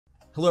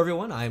Hello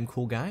everyone, I am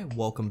CoolGuy,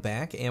 welcome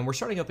back, and we're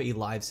starting up a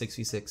live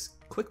 6v6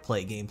 quick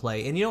play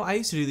gameplay. And you know, I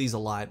used to do these a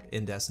lot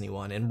in Destiny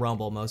 1 and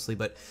Rumble mostly,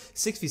 but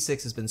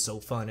 6v6 has been so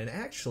fun. And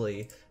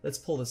actually, let's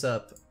pull this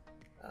up.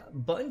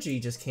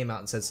 Bungie just came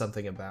out and said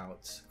something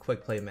about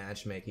quick play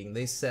matchmaking.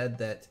 They said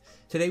that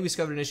today we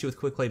discovered an issue with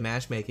quick play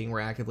matchmaking. We're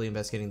actively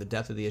investigating the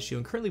depth of the issue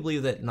and currently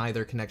believe that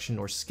neither connection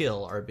nor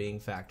skill are being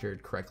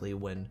factored correctly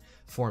when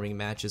forming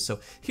matches.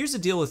 So here's the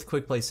deal with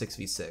quick play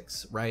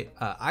 6v6, right?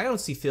 I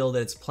honestly feel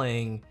that it's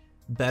playing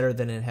better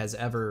than it has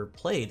ever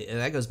played,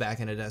 and that goes back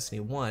into Destiny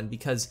 1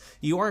 because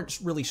you aren't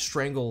really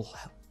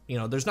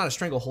there's not a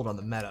stranglehold on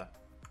the meta.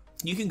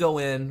 You can go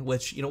in,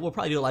 which, you know, we'll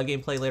probably do a live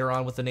gameplay later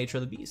on with the nature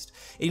of the beast.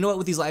 And you know what,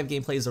 with these live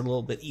gameplays, they're a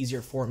little bit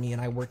easier for me,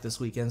 and I work this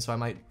weekend, so I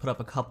might put up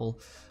a couple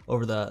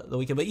over the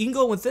weekend. But you can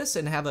go with this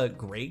and have a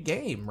great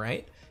game,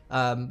 right?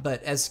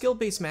 But as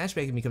skill-based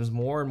matchmaking becomes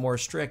more and more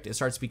strict, it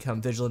starts to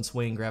become vigilance,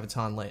 wing,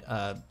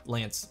 graviton,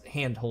 lance,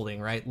 hand holding,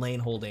 right,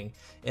 lane holding,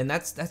 and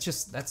that's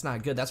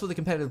not good. That's what the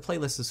competitive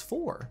playlist is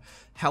for.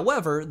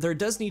 However, there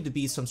does need to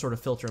be some sort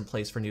of filter in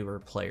place for newer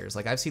players.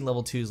 Like I've seen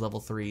level 2s,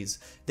 level 3s,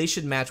 they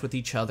should match with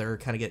each other,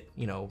 kind of get,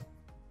 you know,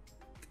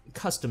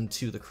 accustomed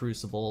to the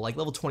Crucible, like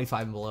level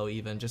 25 and below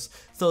even. Just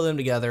throw them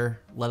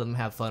together, let them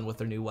have fun with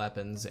their new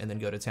weapons, and then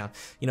go to town.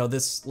 You know,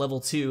 this level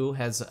 2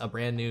 has a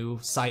brand new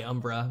Psi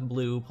Umbra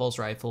blue pulse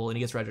rifle, and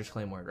he gets Redrich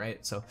Claymore,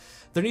 right? So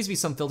there needs to be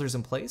some filters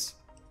in place.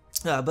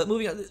 But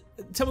moving on,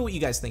 tell me what you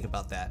guys think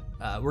about that.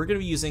 We're going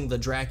to be using the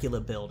Dracula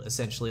build,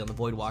 essentially, on the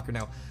Voidwalker.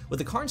 Now, with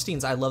the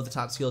Karnsteins, I love the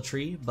top skill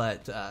tree,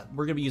 but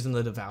we're going to be using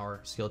the Devour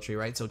skill tree,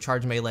 right? So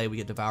charge melee, we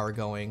get Devour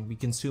going. We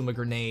consume a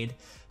grenade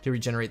to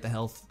regenerate the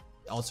health,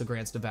 also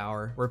grants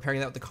Devour. We're pairing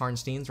that with the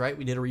Karnsteins, right?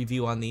 We did a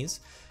review on these.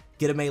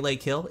 Get a melee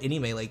kill, any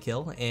melee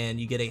kill, and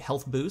you get a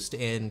health boost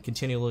and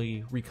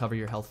continually recover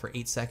your health for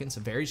 8 seconds.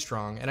 Very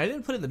strong. And I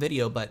didn't put it in the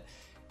video, but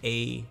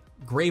a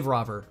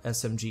GraveRobber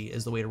SMG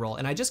is the way to roll.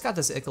 And I just got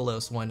this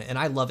Icalos one, and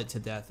I love it to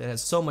death. It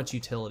has so much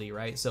utility,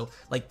 right? So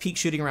like peek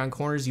shooting around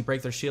corners, you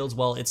break their shields,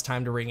 well, it's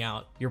time to ring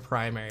out your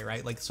primary,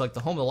 right? Like, so like the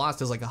Home of the Lost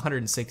does like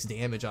 106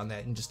 damage on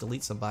that and just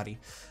delete somebody.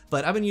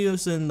 But I've been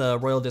using the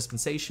Royal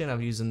Dispensation,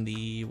 I'm using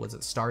the,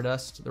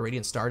 Stardust, the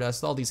Radiant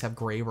Stardust. All these have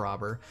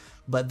GraveRobber.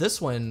 But this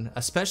one,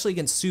 especially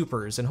against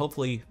supers, and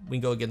hopefully we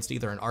can go against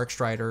either an Arc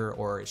Strider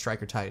or a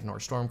Striker Titan or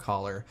a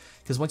Stormcaller,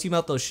 because once you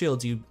melt those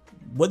shields, you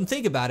wouldn't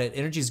think about it.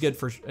 Energy is good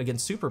for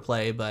against super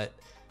play, but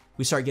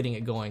we start getting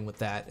it going with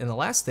that. And the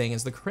last thing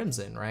is the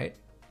Crimson, right?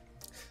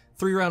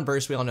 3-round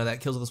burst, we all know that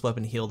kills with this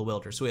weapon, heal the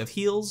wielder. So we have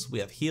heals, we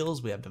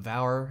have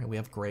Devour, and we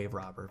have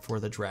GraveRobber for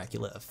the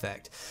Dracula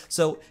effect.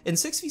 So in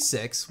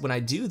 6v6, when I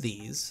do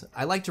these,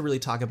 I like to really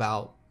talk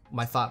about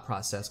my thought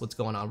process, what's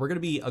going on. We're going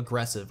to be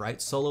aggressive, right?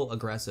 Solo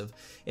aggressive.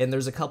 And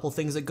there's a couple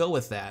things that go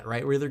with that,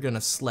 right? We're either going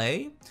to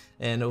slay,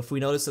 and if we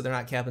notice that they're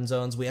not capping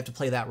zones, we have to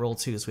play that role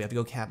too, so we have to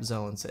go cap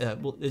zones.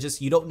 It's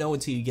just, you don't know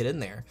until you get in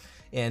there.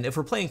 And if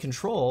we're playing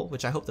control,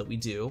 which I hope that we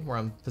do, we're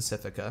on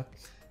Pacifica,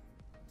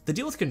 the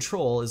deal with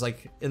control is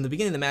like, in the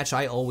beginning of the match,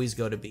 I always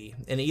go to B.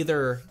 And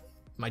either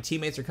my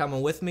teammates are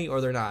coming with me or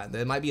they're not.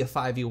 It might be a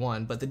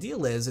 5v1, but the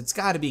deal is it's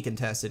got to be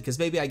contested, because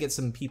maybe I get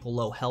some people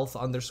low health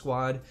on their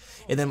squad,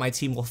 and then my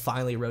team will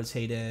finally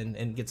rotate in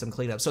and get some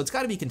cleanup. So it's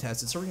got to be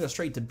contested. So we're going to go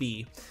straight to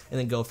B and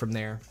then go from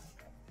there.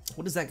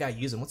 What is that guy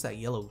using? What's that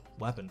yellow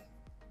weapon?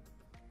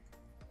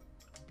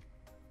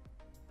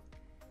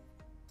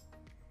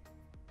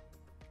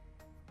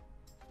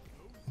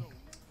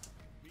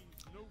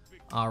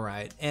 All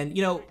right. And,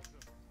 you know,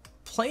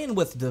 playing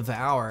with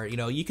Devour, you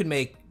know, you can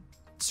make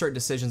certain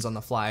decisions on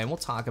the fly, and we'll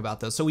talk about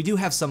those. So we do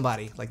have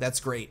somebody, like,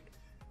 that's great.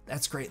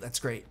 That's great, that's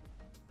great.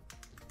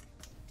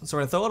 So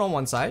we're gonna throw it on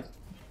one side,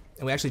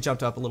 and we actually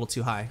jumped up a little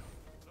too high.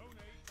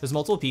 There's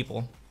multiple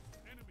people.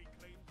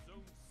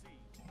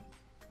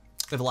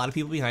 We have a lot of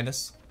people behind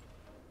us.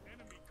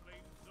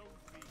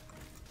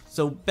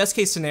 So best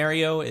case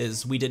scenario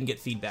is we didn't get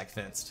feedback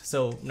fenced.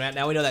 So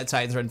now we know that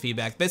Titan's running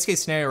feedback. Best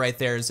case scenario right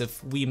there is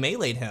if we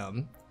meleeed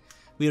him,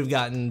 we would have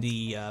gotten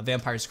the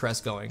Vampire's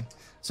Crest going.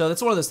 So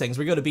that's one of those things.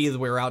 We go to B, we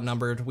were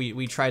outnumbered.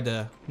 We tried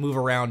to move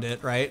around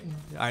it, right?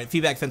 All right,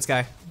 feedback fence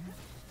guy.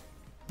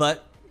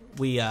 But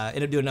we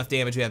ended up doing enough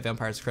damage, we have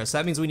Vampire's Crest. So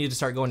that means we need to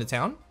start going to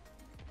town.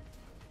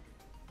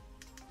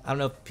 I don't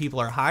know if people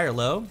are high or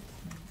low.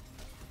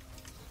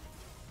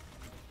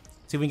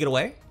 See if we can get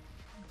away.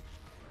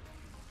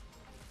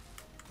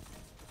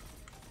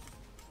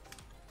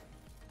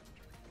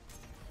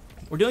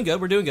 We're doing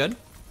good, we're doing good.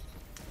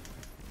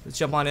 Let's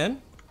jump on in. All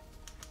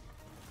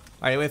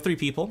right, we have 3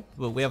 people,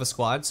 but we have a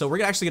squad, so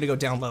we're actually gonna go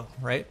down low,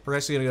 right? We're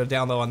actually gonna go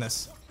down low on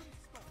this.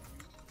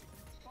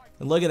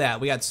 And look at that,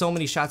 we got so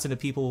many shots into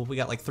people, we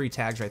got like 3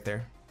 tags right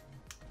there.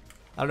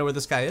 I don't know where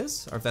this guy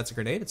is, or if that's a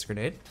grenade, it's a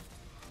grenade.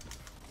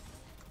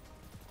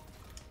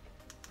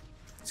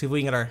 See if we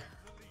can get our...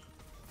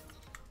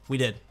 We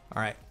did,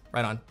 all right,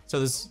 right on. So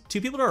there's 2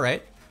 people to our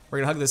right. We're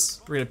gonna hug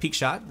this, we're gonna peek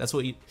shot. That's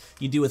what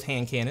you do with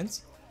hand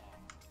cannons.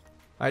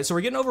 All right, so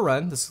we're getting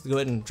overrun. Let's go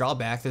ahead and draw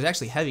back. There's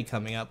actually heavy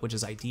coming up, which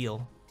is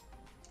ideal.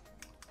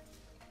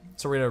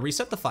 So we're gonna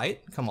reset the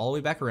fight, come all the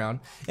way back around.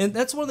 And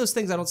that's one of those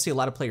things I don't see a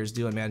lot of players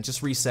doing, man,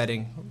 just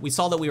resetting. We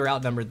saw that we were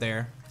outnumbered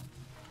there.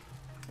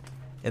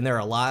 And there are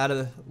a lot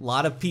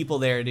of people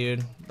there,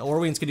 dude. The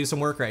Orwings could do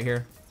some work right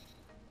here.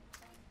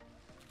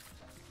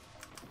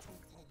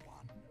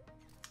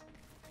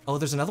 Oh,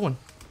 there's another one.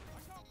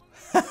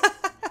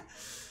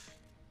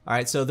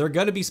 Alright, so they're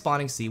gonna be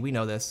spawning C, we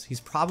know this. He's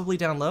probably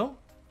down low.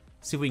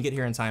 See if we can get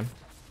here in time.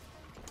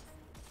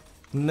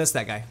 Missed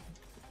that guy.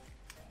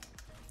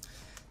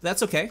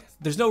 That's okay.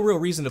 There's no real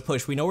reason to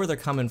push. We know where they're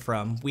coming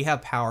from. We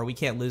have power, we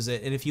can't lose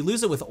it. And if you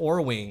lose it with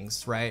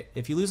Orwings, right?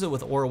 If you lose it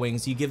with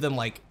Orwings, you give them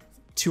like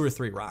 2 or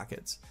 3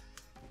 rockets.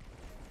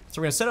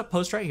 So we're gonna set up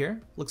post right here.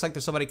 Looks like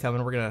there's somebody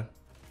coming. We're gonna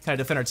kind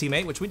of defend our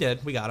teammate, which we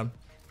did. We got him.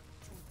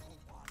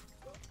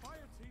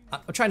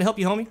 I'm trying to help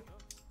you, homie.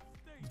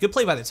 Good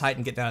play by the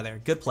Titan getting out of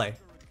there. Good play.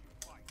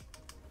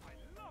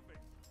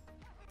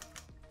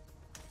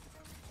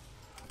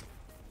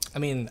 I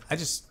mean, I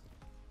just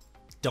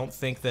don't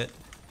think that...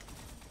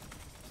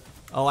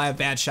 Oh, I have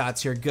bad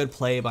shots here. Good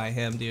play by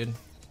him, dude.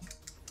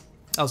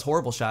 That was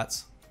horrible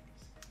shots.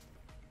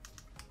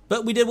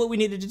 But we did what we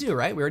needed to do,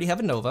 right? We already have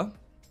a Nova.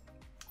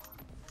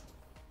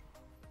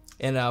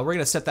 And we're going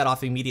to set that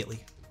off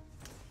immediately.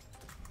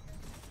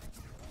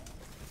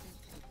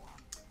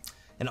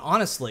 And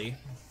honestly,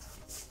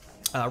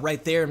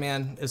 right there,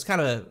 man, it was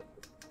kind of...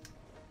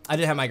 I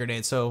didn't have my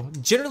grenade, so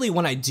generally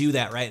when I do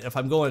that, right, if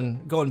I'm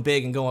going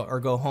big and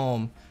go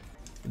home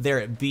there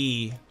at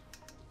B...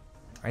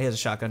 Alright, he has a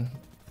shotgun.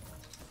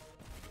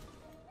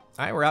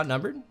 Alright, we're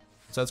outnumbered.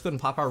 So let's go ahead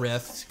and pop our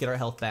rift, get our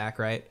health back,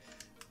 right?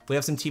 We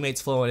have some teammates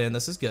flowing in.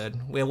 This is good.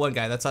 We have one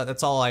guy.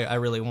 That's all I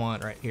really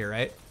want right here,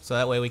 right? So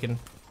that way we can...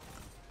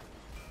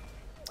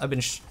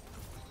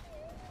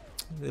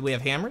 We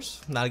have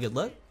hammers. Not a good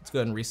look. Let's go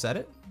ahead and reset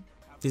it.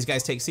 These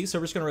guys take C, so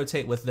we're just going to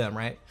rotate with them,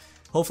 right?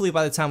 Hopefully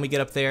by the time we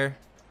get up there,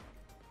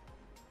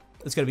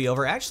 it's going to be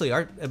over. Actually,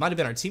 it might have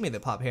been our teammate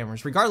that popped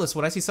hammers. Regardless,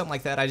 when I see something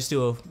like that, I just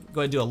go ahead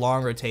and do a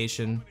long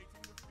rotation.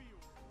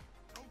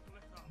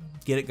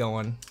 Get it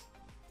going.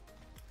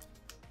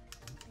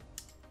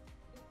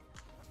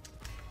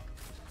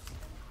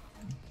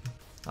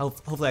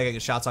 Hopefully I can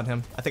get shots on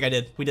him. I think I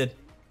did. We did.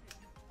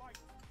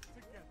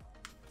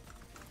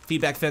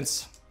 Feedback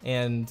fence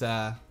and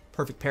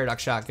perfect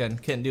paradox shotgun.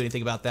 Couldn't do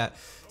anything about that.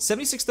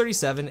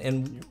 76-37,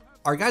 and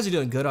our guys are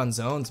doing good on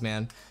zones,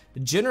 man.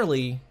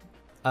 Generally,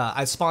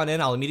 I spawn in,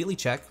 I'll immediately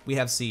check. We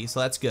have C, so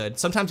that's good.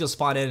 Sometimes you'll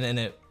spawn in and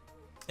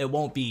it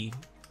won't be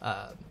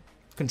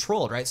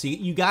controlled, right? So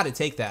you got to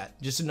take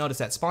that. Just to notice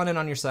that. Spawn in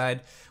on your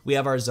side, we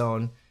have our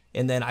zone,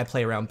 and then I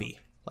play around B.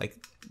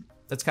 Like,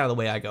 that's kind of the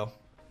way I go.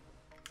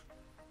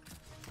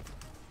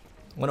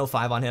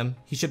 105 on him.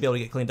 He should be able to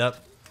get cleaned up.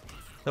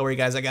 Don't worry,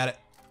 guys, I got it.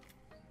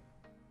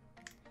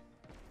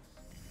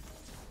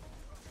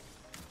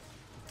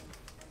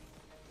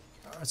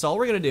 Alright, so all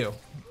we're going to do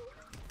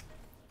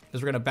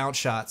is we're going to bounce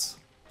shots.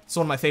 It's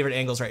one of my favorite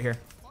angles right here.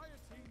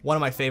 One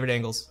of my favorite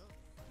angles.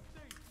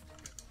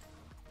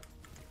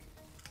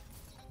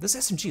 This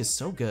SMG is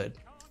so good.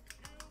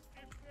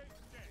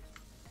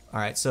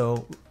 Alright,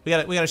 so we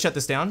gotta shut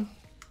this down.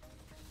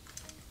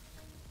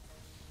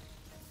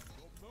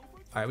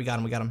 Alright, we got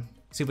him.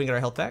 See if we can get our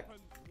health back.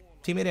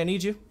 Teammate, I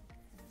need you.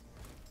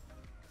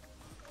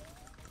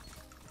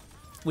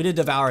 We did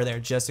Devour there,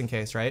 just in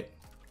case, right?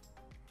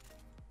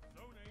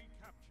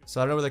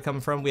 So I don't know where they're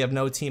coming from. We have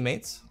no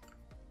teammates.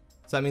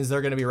 So that means they're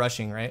going to be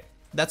rushing, right?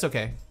 That's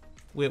okay.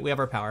 We have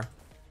our power.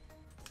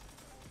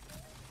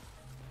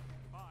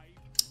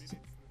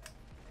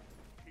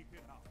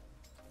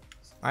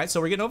 Alright,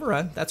 so we're getting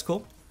overrun. That's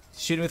cool.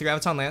 Shooting with your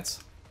Graviton Lance.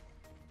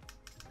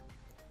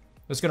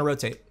 I'm just going to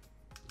rotate.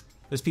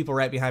 There's people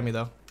right behind me,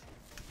 though.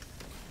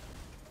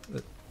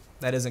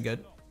 That isn't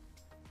good.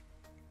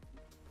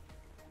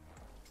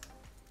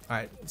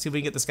 Alright, let's see if we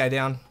can get this guy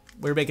down.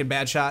 We're making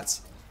bad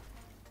shots.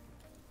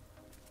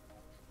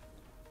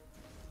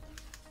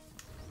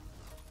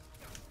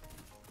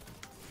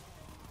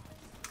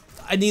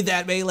 I need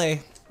that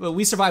melee. Well,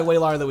 we survived way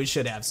longer than we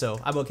should have, so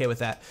I'm okay with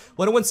that.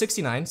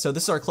 101-69, so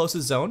this is our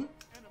closest zone,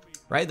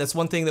 right? That's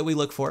one thing that we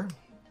look for.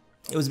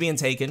 It was being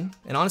taken,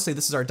 and honestly,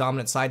 this is our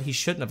dominant side. He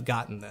shouldn't have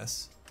gotten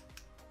this,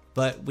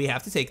 but we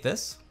have to take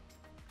this.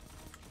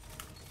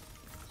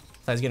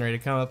 He's getting ready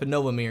to come up and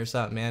Nova me or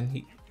something,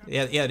 man. He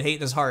had hate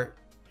in his heart.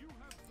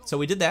 So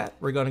we did that.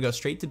 We're going to go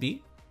straight to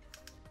B.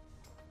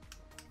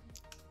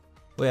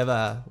 We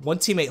have one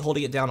teammate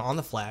holding it down on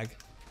the flag.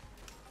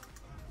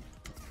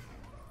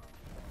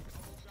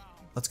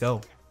 Let's go.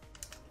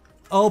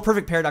 Oh,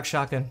 perfect paradox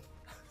shotgun.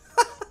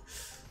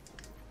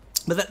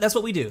 But that's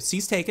what we do.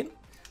 C's taken.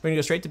 We're going to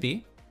go straight to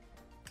B.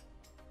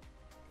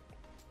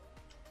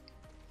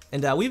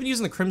 And we've been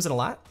using the Crimson a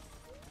lot.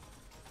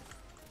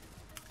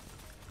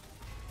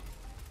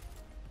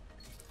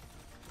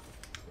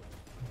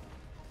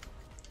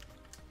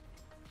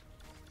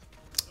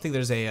 I think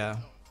there's a...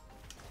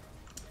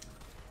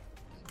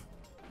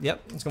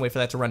 Yep, I'm just gonna wait for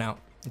that to run out.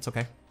 It's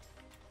okay.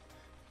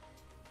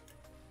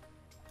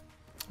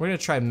 We're gonna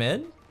try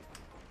mid.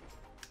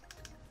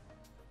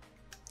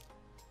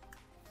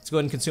 Let's go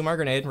ahead and consume our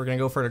grenade. We're gonna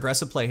go for an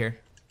aggressive play here.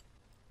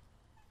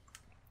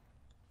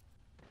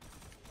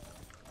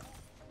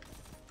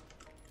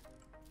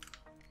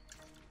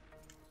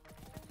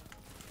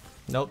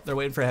 Nope, they're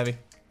waiting for heavy.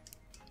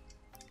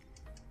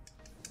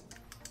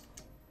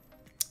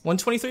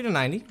 123 to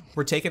 90.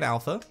 We're taking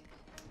Alpha.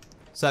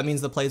 So that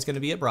means the play is going to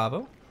be at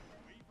Bravo.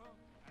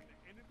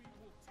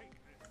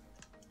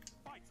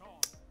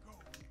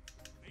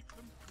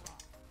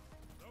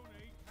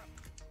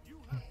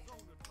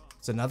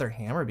 It's another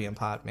hammer being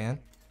popped, man.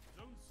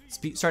 It's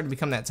starting to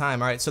become that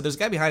time. All right, so there's a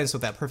guy behind us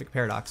with that perfect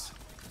paradox.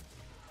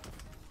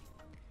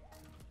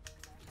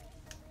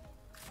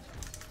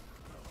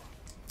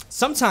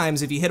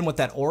 Sometimes if you hit him with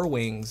that ore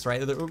wings,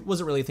 right, there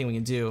wasn't really a thing we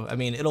can do. I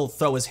mean, it'll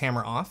throw his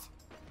hammer off.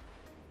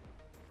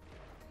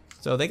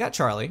 So they got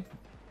Charlie.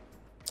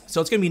 So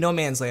it's going to be no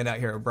man's land out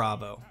here at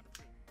Bravo.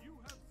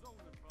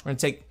 We're going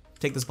to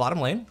take this bottom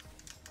lane.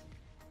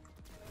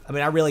 I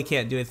mean, I really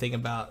can't do anything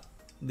about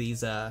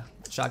these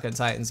shotgun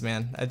titans,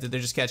 man.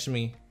 They're just catching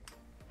me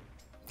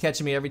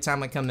every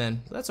time I come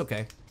in. But that's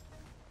okay.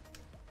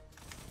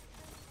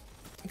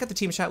 I got the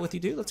team shot with you,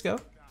 dude. Let's go.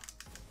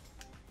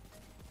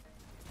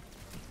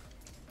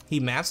 He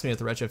maps me with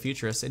the Retro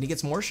Futurist, and he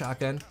gets more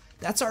shotgun.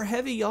 That's our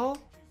heavy, y'all.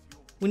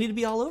 We need to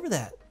be all over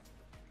that.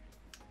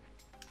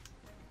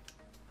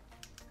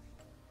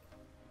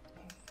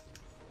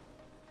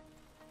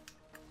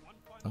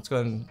 Let's go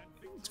ahead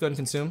and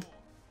consume.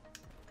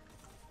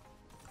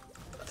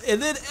 And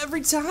then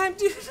every time,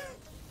 dude.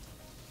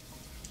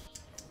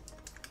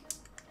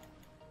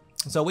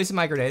 So I wasted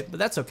my grenade, but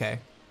that's okay.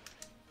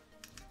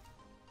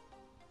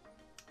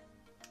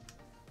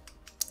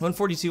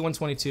 142,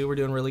 122, we're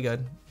doing really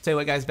good. Tell you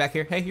what, guys, back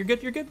here. Hey, you're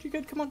good, you're good, you're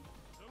good, come on.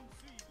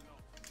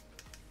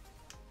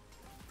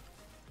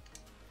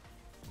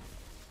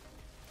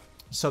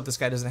 Just hope this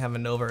guy doesn't have a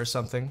Nova or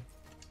something.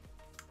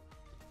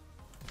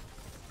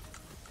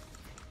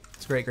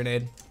 It's a great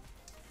grenade.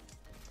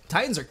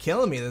 Titans are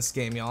killing me this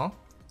game, y'all.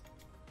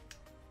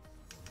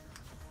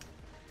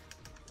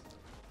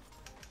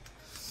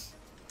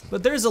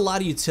 But there's a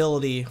lot of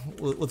utility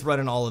with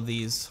running all of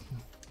these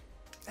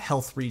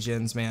health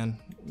regions, man.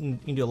 You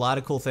can do a lot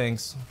of cool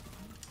things.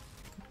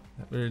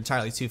 We're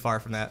entirely too far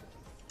from that.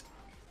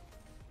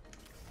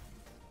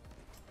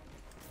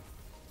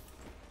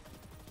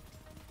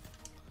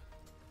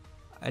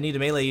 I need to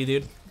melee you,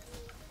 dude.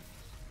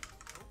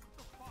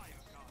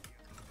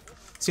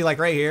 See, like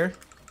right here,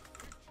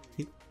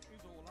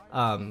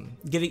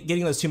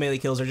 getting those 2 melee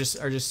kills are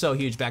just so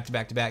huge back to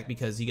back to back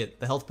because you get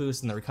the health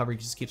boost and the recovery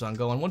just keeps on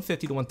going.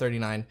 150 to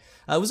 139.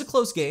 It was a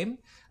close game,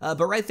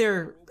 but right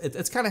there,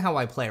 it's kind of how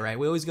I play, right?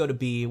 We always go to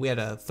B. We had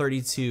a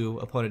 32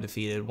 opponent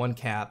defeated, 1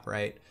 cap,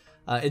 right?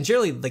 And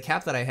generally, the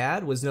cap that I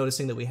had was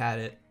noticing that we had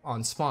it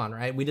on spawn,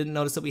 right? We didn't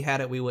notice that we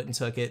had it, we went and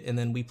took it, and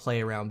then we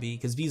play around B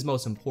because B is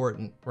most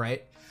important,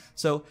 right?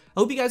 So I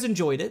hope you guys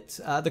enjoyed it.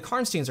 The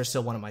Karnsteins are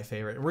still one of my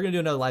favorite. We're gonna do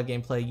another live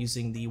gameplay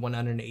using the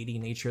 180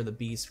 nature of the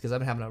beast because I've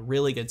been having a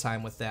really good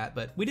time with that.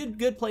 But we did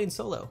good playing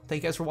solo.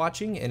 Thank you guys for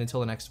watching, and until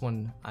the next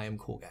one, I am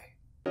CoolGuy.